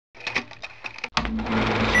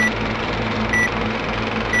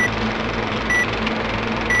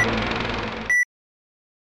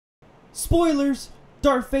Spoilers!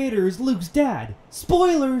 Darth Vader is Luke's dad.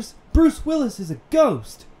 Spoilers! Bruce Willis is a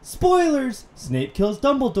ghost. Spoilers! Snape kills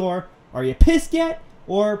Dumbledore. Are you pissed yet?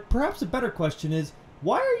 Or perhaps a better question is,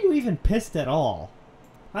 why are you even pissed at all?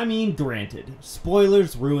 I mean, granted,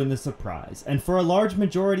 spoilers ruin the surprise, and for a large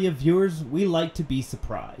majority of viewers, we like to be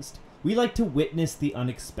surprised. We like to witness the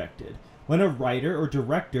unexpected. When a writer or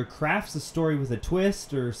director crafts a story with a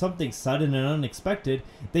twist or something sudden and unexpected,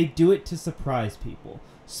 they do it to surprise people.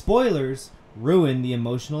 Spoilers ruin the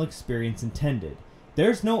emotional experience intended.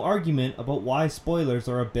 There's no argument about why spoilers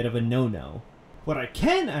are a bit of a no-no. What I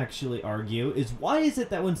can actually argue is why is it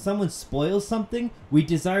that when someone spoils something, we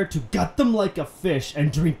desire to gut them like a fish and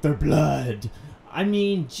drink their blood? I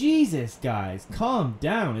mean, Jesus guys, calm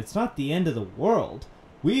down, it's not the end of the world.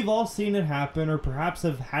 We've all seen it happen, or perhaps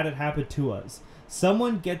have had it happen to us.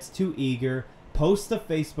 Someone gets too eager, posts a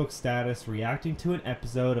Facebook status reacting to an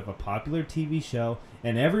episode of a popular TV show,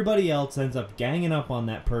 and everybody else ends up ganging up on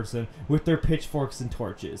that person with their pitchforks and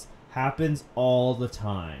torches. Happens all the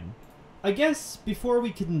time. I guess before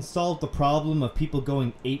we can solve the problem of people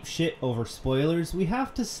going apeshit over spoilers, we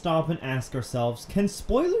have to stop and ask ourselves, can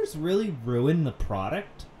spoilers really ruin the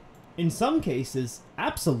product? In some cases,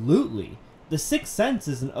 absolutely. The Sixth Sense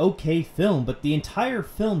is an okay film, but the entire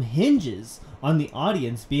film hinges on the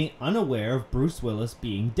audience being unaware of Bruce Willis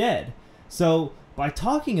being dead. So, by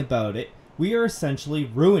talking about it, we are essentially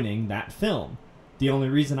ruining that film. The only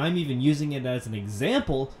reason I'm even using it as an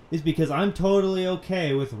example is because I'm totally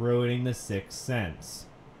okay with ruining The Sixth Sense.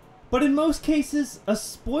 But in most cases, a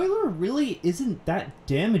spoiler really isn't that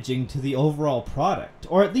damaging to the overall product,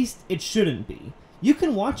 or at least it shouldn't be. You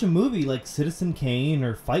can watch a movie like Citizen Kane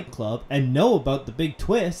or Fight Club and know about the big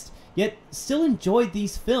twist, yet still enjoy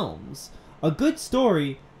these films. A good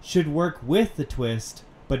story should work with the twist,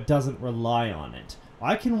 but doesn't rely on it.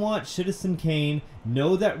 I can watch Citizen Kane,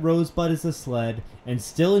 know that Rosebud is a sled, and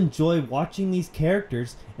still enjoy watching these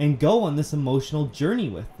characters and go on this emotional journey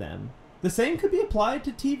with them. The same could be applied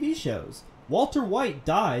to TV shows. Walter White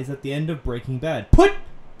dies at the end of Breaking Bad. Put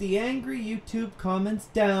the angry YouTube comments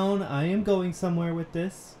down. I am going somewhere with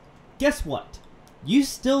this. Guess what? You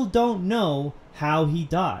still don't know how he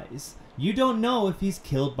dies. You don't know if he's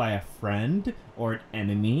killed by a friend or an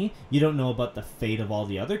enemy. You don't know about the fate of all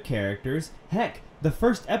the other characters. Heck, the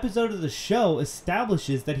first episode of the show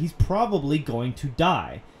establishes that he's probably going to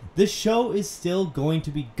die. The show is still going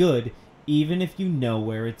to be good, even if you know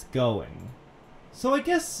where it's going. So I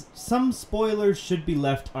guess some spoilers should be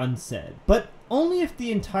left unsaid, but only if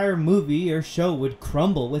the entire movie or show would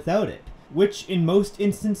crumble without it, which in most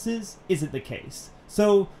instances isn't the case.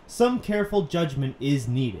 So some careful judgment is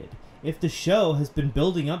needed. If the show has been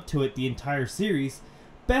building up to it the entire series,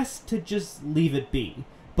 best to just leave it be.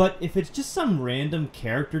 But if it's just some random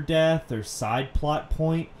character death or side plot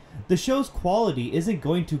point, the show's quality isn't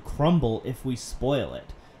going to crumble if we spoil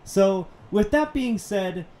it. So, with that being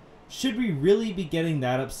said, should we really be getting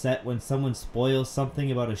that upset when someone spoils something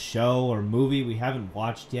about a show or movie we haven't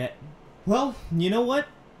watched yet? Well, you know what?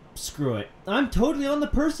 Screw it. I'm totally on the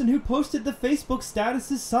person who posted the Facebook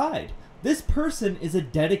statuses side. This person is a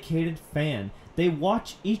dedicated fan. They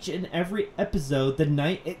watch each and every episode the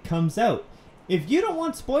night it comes out. If you don't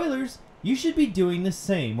want spoilers, you should be doing the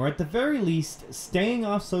same, or at the very least, staying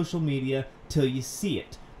off social media till you see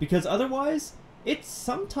it. Because otherwise, it's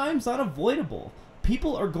sometimes unavoidable.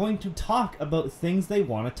 People are going to talk about things they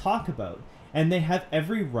want to talk about, and they have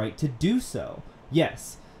every right to do so.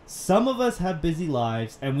 Yes, some of us have busy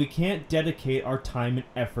lives, and we can't dedicate our time and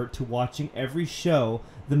effort to watching every show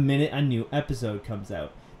the minute a new episode comes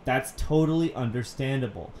out. That's totally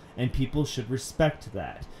understandable, and people should respect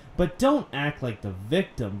that. But don't act like the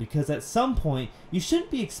victim, because at some point, you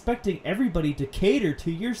shouldn't be expecting everybody to cater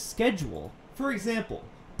to your schedule. For example,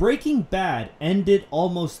 Breaking Bad ended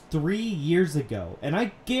almost 3 years ago, and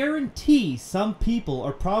I guarantee some people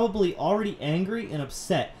are probably already angry and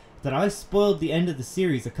upset that I spoiled the end of the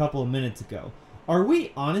series a couple of minutes ago. Are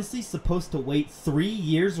we honestly supposed to wait 3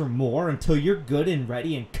 years or more until you're good and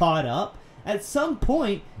ready and caught up? At some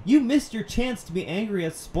point, you missed your chance to be angry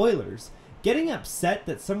at spoilers. Getting upset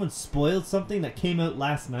that someone spoiled something that came out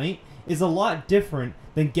last night is a lot different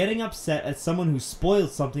than getting upset at someone who spoiled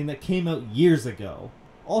something that came out years ago.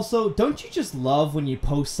 Also, don't you just love when you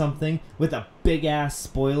post something with a big-ass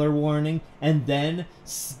spoiler warning and then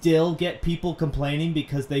still get people complaining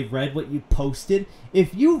because they read what you posted?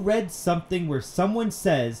 If you read something where someone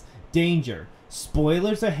says, "Danger,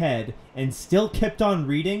 spoilers ahead," and still kept on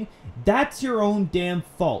reading, that's your own damn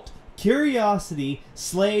fault. Curiosity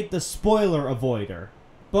slayed the spoiler avoider.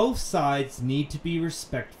 Both sides need to be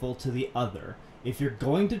respectful to the other. If you're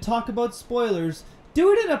going to talk about spoilers,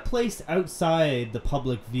 Do it in a place outside the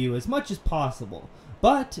public view as much as possible.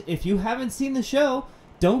 But if you haven't seen the show,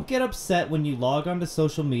 don't get upset when you log onto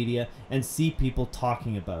social media and see people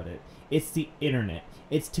talking about it. It's the internet.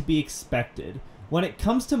 It's to be expected. When it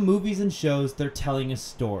comes to movies and shows, they're telling a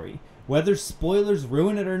story. Whether spoilers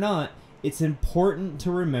ruin it or not, it's important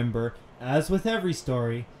to remember, as with every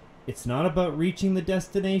story, it's not about reaching the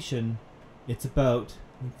destination, it's about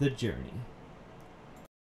the journey.